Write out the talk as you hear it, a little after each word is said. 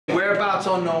whereabouts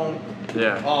unknown.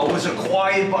 Yeah. It was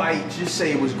acquired by, just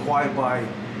say it was acquired by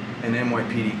an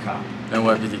NYPD cop.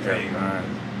 NYPD cop. Alright.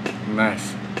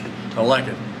 Nice. I like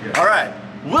it. Yeah. Alright.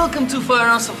 Welcome to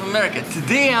Firearms of America.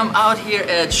 Today I'm out here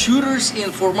at Shooters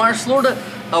in Fort Myers, Florida,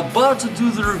 about to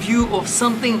do the review of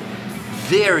something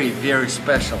very, very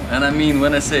special. And I mean,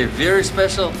 when I say very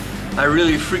special, I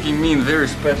really freaking mean very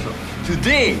special.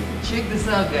 Today, check this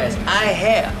out guys, I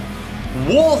have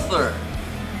Walther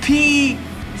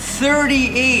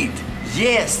P38.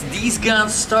 Yes, these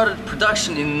guns started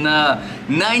production in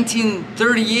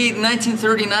 1938,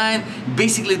 1939.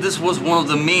 Basically, this was one of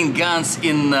the main guns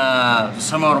in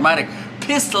semi-automatic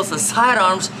pistols as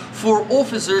sidearms for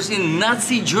officers in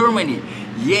Nazi Germany.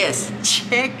 Yes,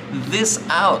 check this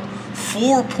out.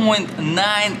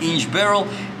 4.9 inch barrel,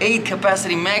 8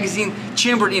 capacity magazine,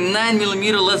 chambered in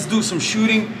 9mm. Let's do some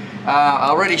shooting. I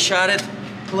already shot it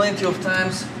plenty of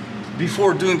times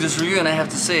before doing this review, and I have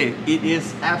to say it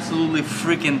is absolutely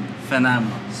freaking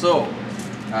phenomenal. So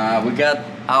we got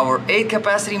our 8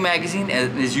 capacity magazine,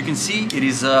 and as you can see it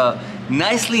is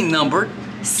nicely numbered,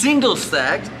 single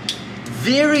stacked,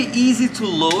 very easy to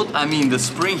load. I mean, the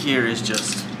spring here is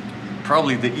just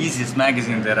probably the easiest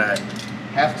magazine that I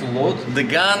have to load. The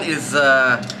gun is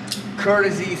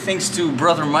courtesy thanks to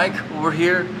brother Mike over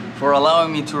here for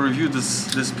allowing me to review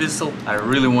this pistol. I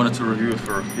really wanted to review it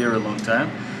for a very long time.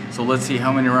 So let's see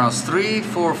how many rounds. 3,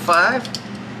 4, 5,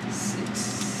 6,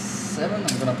 7.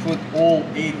 I'm gonna put all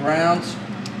 8 rounds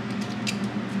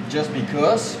just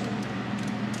because.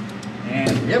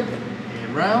 And yep,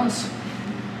 8 rounds.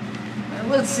 And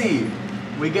let's see.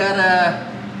 We got a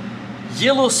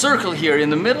yellow circle here in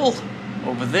the middle,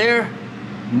 over there,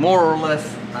 more or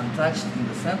less untouched in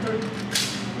the center.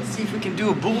 Let's see if we can do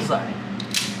a bullseye.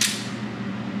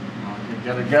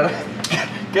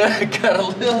 Okay, got a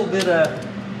little bit of.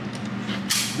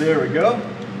 There we go.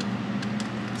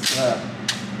 So,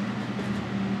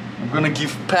 I'm gonna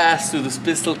give pass to this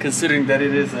pistol considering that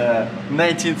it is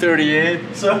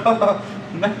 1938, so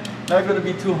not gonna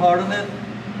be too hard on it.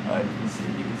 Alright, you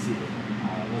can see it.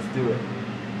 Alright, let's do it.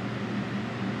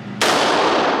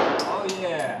 Oh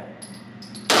yeah!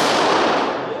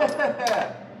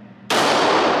 Yeah!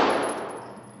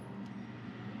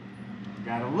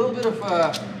 Got a little bit of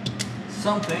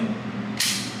something.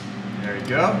 There you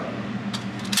go.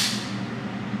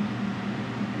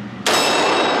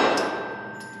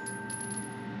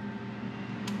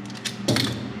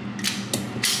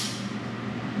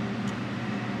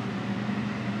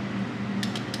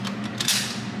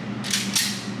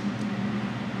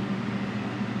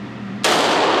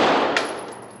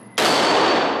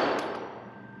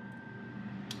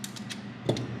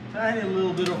 Tiny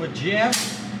little bit of a jam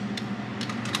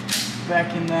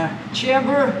back in the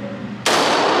chamber.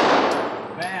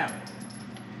 Bam.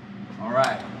 All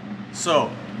right.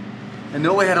 So I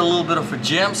know we had a little bit of a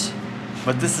jams,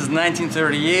 but this is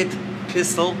 1938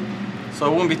 pistol, so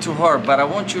it won't be too hard. But I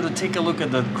want you to take a look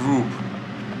at that group.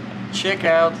 Check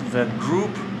out that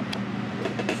group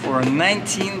for a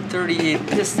 1938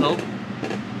 pistol.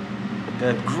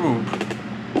 That group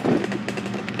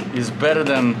is better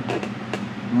than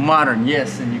modern,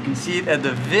 yes, and you can see it at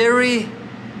the very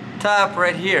top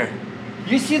right here.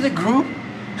 You see the group?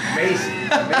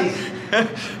 Amazing, amazing.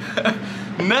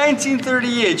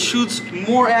 1938 shoots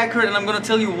more accurate, and I'm gonna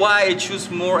tell you why it shoots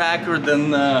more accurate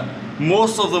than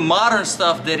most of the modern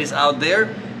stuff that is out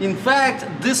there. In fact,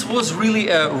 this was really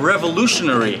a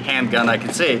revolutionary handgun, I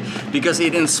could say, because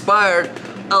it inspired,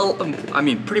 I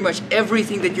mean, pretty much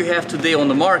everything that you have today on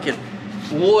the market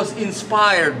was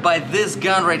inspired by this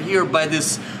gun right here, by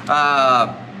this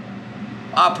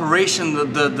operation,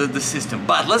 the system.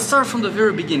 But let's start from the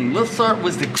very beginning. Let's start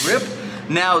with the grip.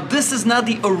 Now, this is not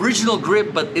the original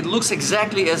grip, but it looks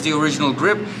exactly as the original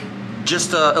grip,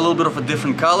 just a little bit of a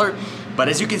different color. But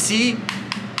as you can see,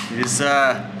 is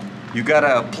you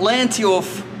got plenty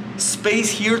of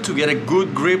space here to get a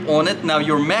good grip on it. Now,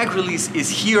 your mag release is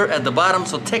here at the bottom,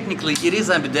 so technically it is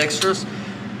ambidextrous.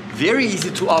 Very easy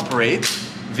to operate,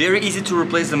 very easy to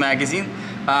replace the magazine.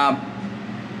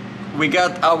 We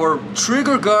got our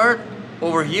trigger guard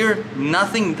over here,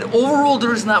 nothing. Overall,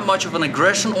 there is not much of an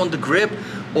aggression on the grip,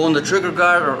 on the trigger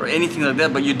guard or anything like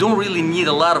that, but you don't really need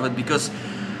a lot of it because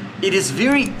it is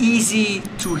very easy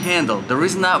to handle. There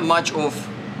is not much of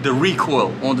the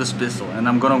recoil on this pistol, and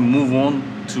I'm gonna move on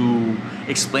to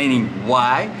explaining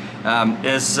why.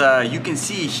 As you can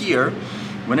see here,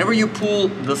 whenever you pull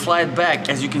the slide back,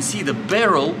 as you can see, the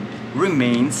barrel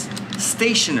remains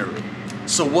stationary.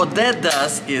 So what that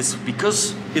does is,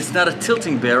 because it's not a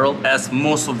tilting barrel as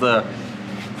most of the,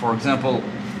 for example,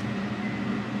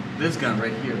 this gun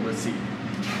right here, let's see.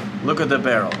 Look at the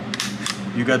barrel.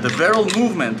 You got the barrel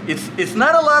movement. It's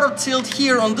not a lot of tilt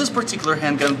here on this particular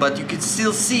handgun, but you can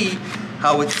still see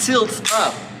how it tilts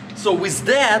up. So with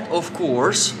that, of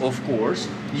course,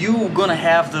 you're gonna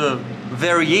have the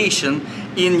variation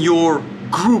in your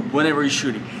group whenever you're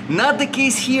shooting. Not the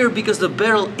case here because the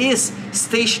barrel is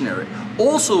stationary.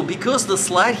 Also because the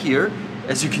slide here,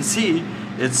 as you can see,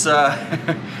 it's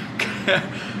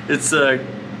it's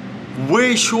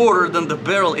way shorter than the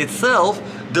barrel itself.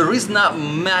 There is not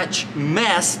much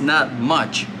mass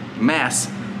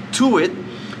to it,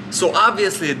 so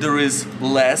obviously there is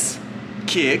less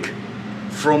kick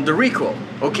from the recoil.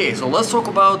 Okay, so let's talk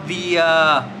about the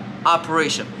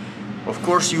operation. Of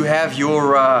course, you have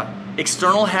your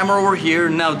external hammer over here.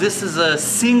 Now this is a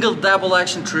single double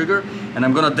action trigger, and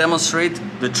I'm gonna demonstrate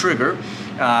the trigger.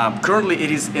 Currently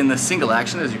it is in the single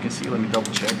action, as you can see. Let me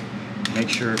double check, make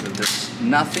sure that there's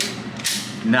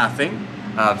nothing.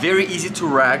 Very easy to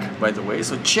rack, by the way.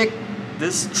 So check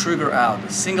this trigger out.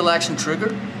 The single action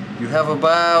trigger, you have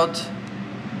about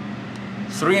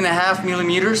 3.5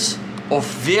 millimeters of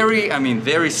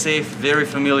very safe, very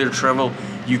familiar travel.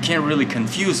 You can't really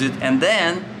confuse it. And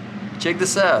then check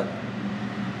this out.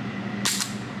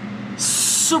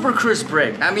 Super crisp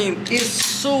break. I mean, it's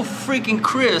so freaking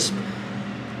crisp.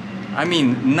 I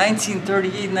mean,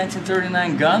 1938,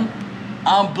 1939 gun.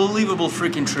 Unbelievable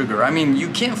freaking trigger. I mean, you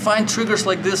can't find triggers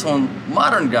like this on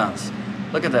modern guns.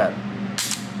 Look at that.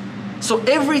 So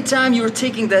every time you're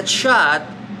taking that shot,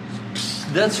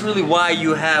 that's really why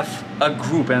you have a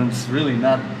group, and it's really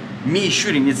not me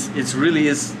shooting, it's really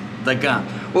is the gun.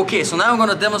 Okay, so now I'm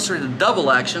gonna demonstrate the double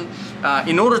action.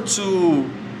 In order to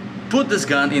put this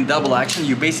gun in double action,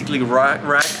 you basically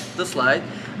rack the slide.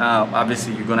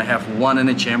 Obviously you're gonna have one in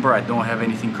a chamber. I don't have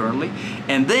anything currently.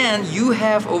 And then you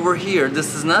have over here,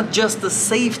 this is not just the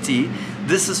safety,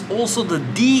 this is also the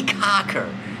decocker.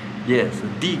 Yes, the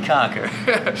decocker.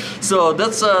 So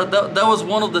that's that was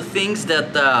one of the things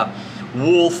that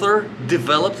Walther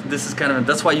developed. This is kind of,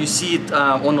 that's why you see it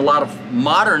on a lot of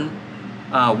modern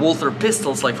Walther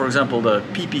pistols, like for example the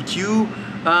PPQ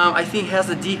I think has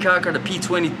the decocker, the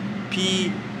P20,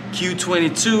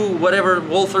 PQ22, whatever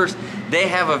Walthers, they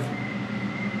have a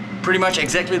pretty much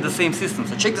exactly the same system.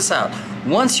 So check this out.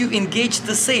 Once you engage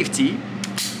the safety,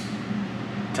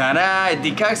 ta-da, it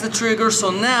decocks the trigger, so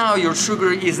now your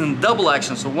trigger is in double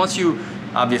action. So once you,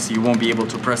 obviously you won't be able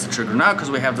to press the trigger now because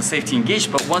we have the safety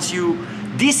engaged, but once you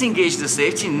disengage the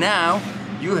safety, now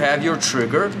you have your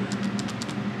trigger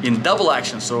in double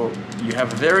action. So you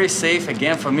have a very safe,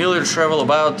 again, familiar travel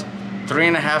about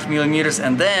 3.5 millimeters,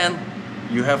 and then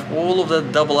you have all of the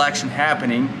double action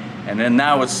happening, and then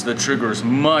now it's the trigger is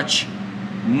much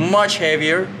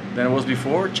heavier than it was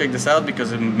before. Check this out,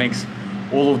 because it makes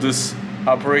all of this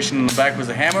operation in the back with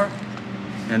the hammer,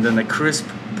 and then the crisp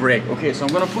break. Okay, so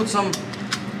I'm gonna put some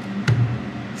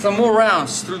more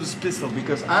rounds through this pistol,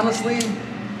 because honestly,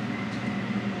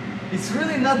 it's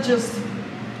really not just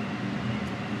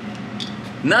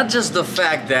the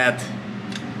fact that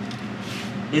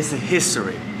it's a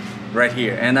history right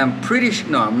here, and I'm pretty sure,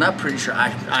 no, I'm not pretty sure,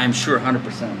 I'm sure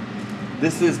 100%.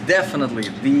 This is definitely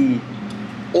the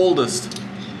oldest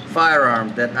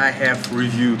firearm that I have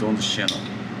reviewed on this channel.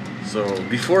 So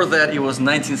before that it was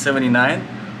 1979,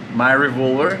 my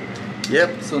revolver.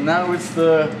 Yep, so now it's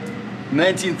the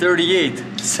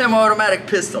 1938 semi-automatic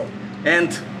pistol, and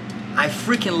I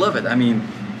freaking love it. I mean,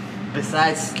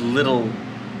 besides little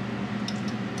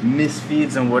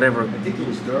misfeeds and whatever. I think it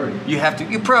was dirty. You have to,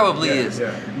 it probably is.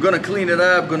 Yeah. I'm gonna clean it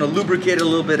up, gonna lubricate it a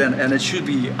little bit, and it should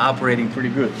be operating pretty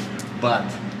good. But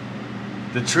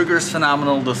the trigger is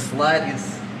phenomenal, the slide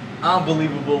is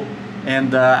unbelievable,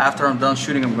 and after I'm done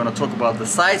shooting, I'm gonna talk about the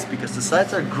sights, because the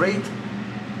sights are great.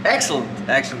 Excellent,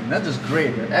 actually, not just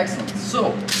great, they're excellent.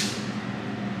 So,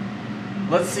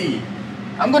 let's see.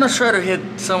 I'm gonna try to hit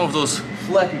some of those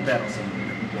flappy pedals over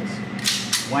here, because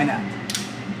why not?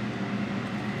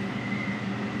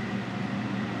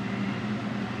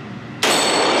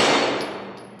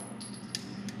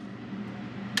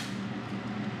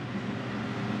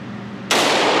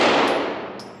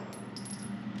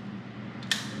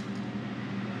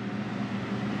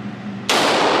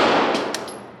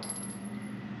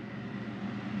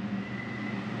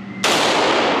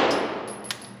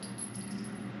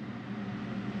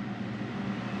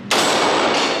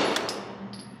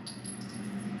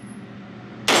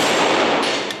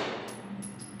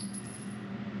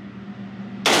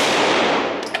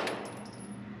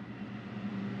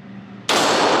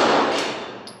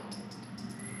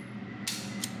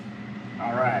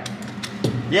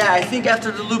 Yeah, I think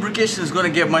after the lubrication is going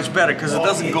to get much better, because it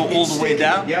doesn't go all the way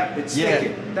down. Yeah, it's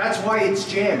sticking. That's why it's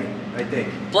jamming. I think.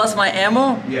 Plus my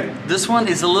ammo. Yeah. This one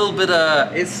is a little bit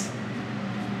it's,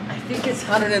 I think it's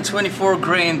 124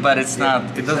 grain, but it's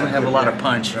not. It doesn't have a lot of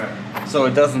punch, Right. so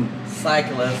it doesn't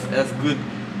cycle as good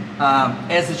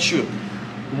as it should.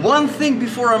 One thing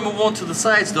before I move on to the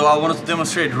sides, though, I wanted to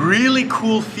demonstrate really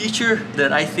cool feature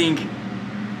that I think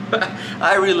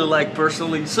I really like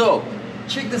personally. So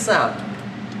check this out.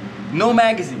 No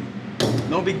magazine,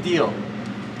 no big deal.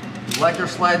 You like your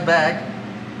slide bag.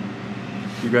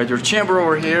 You got your chamber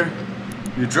over here.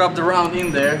 You drop the round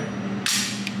in there.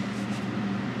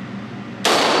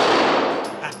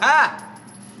 Aha!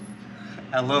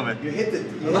 I love it. You hit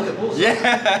the bullseye.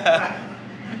 Yeah.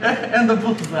 And the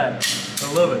bullseye.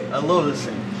 I love it. I love this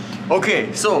thing.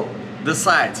 Okay, so the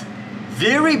sides.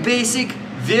 Very basic,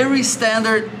 very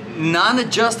standard,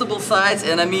 non-adjustable sides,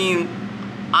 and I mean,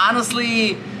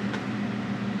 honestly,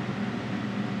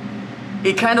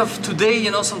 it kind of, today,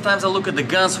 you know, sometimes I look at the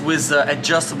guns with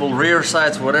adjustable rear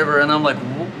sights, whatever, and I'm like,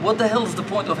 what the hell is the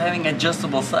point of having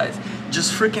adjustable sights?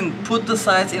 Just freaking put the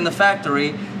sights in the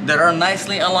factory that are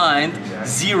nicely aligned,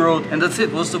 zeroed, and that's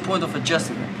it. What's the point of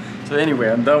adjusting them? So anyway,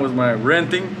 I'm done with my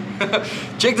ranting.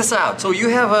 Check this out. So you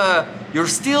have your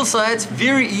steel sights,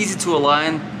 very easy to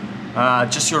align.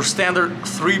 Just your standard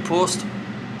 3-post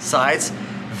sights,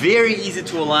 very easy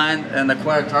to align and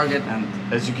acquire target, and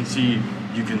as you can see,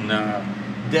 you can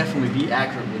definitely be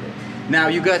accurate with it. Now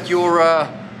you got your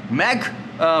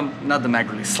not the mag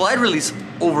release, slide release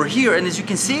over here, and as you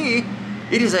can see,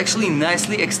 it is actually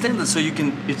nicely extended, so you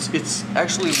can, it's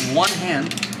actually one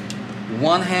hand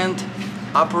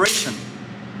operation.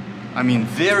 I mean,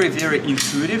 very, very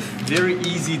intuitive, very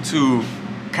easy to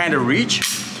kind of reach.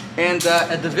 And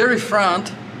at the very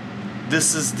front,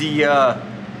 this is the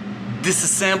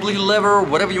disassembly lever,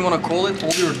 whatever you want to call it.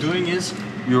 All you're doing is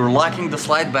you're locking the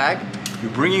slide back,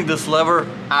 you're bringing this lever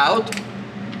out,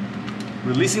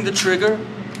 releasing the trigger,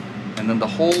 and then the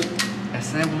whole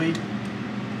assembly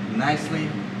nicely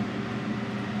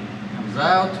comes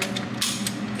out.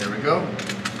 There we go.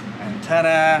 And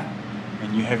ta-da!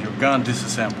 And you have your gun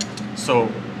disassembled.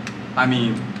 So, I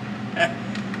mean,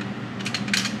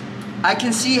 I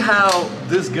can see how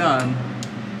this gun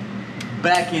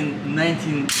back in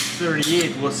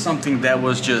 1938 was something that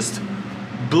was just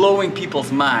blowing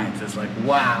people's minds. It's like,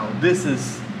 wow, this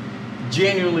is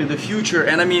genuinely the future.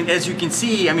 And I mean, as you can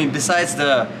see, I mean, besides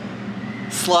the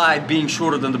slide being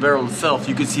shorter than the barrel itself,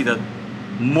 you can see that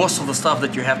most of the stuff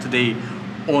that you have today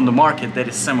on the market that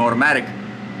is semi-automatic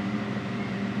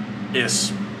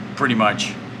is pretty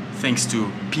much thanks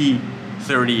to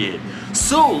P38.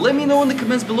 So let me know in the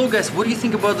comments below, guys, what do you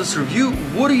think about this review?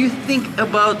 What do you think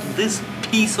about this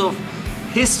piece of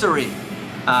history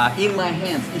in my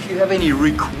hands? If you have any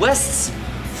requests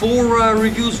for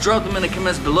reviews, drop them in the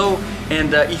comments below.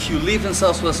 And if you live in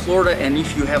Southwest Florida and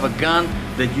if you have a gun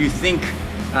that you think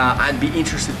I'd be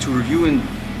interested to review, and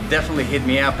definitely hit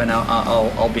me up, and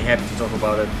I'll be happy to talk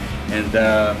about it. And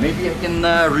maybe I can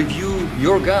review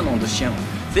your gun on this channel.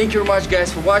 Thank you very much,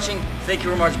 guys, for watching. Thank you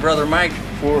very much, brother Mike,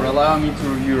 for allowing me to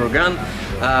review your gun.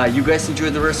 You guys enjoy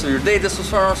the rest of your day. This was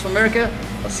Firearms of America.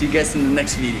 I'll see you guys in the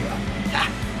next video.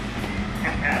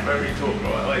 Very cool,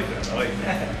 bro. I like that. I like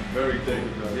that. Very cool.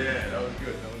 Yeah, that was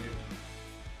good.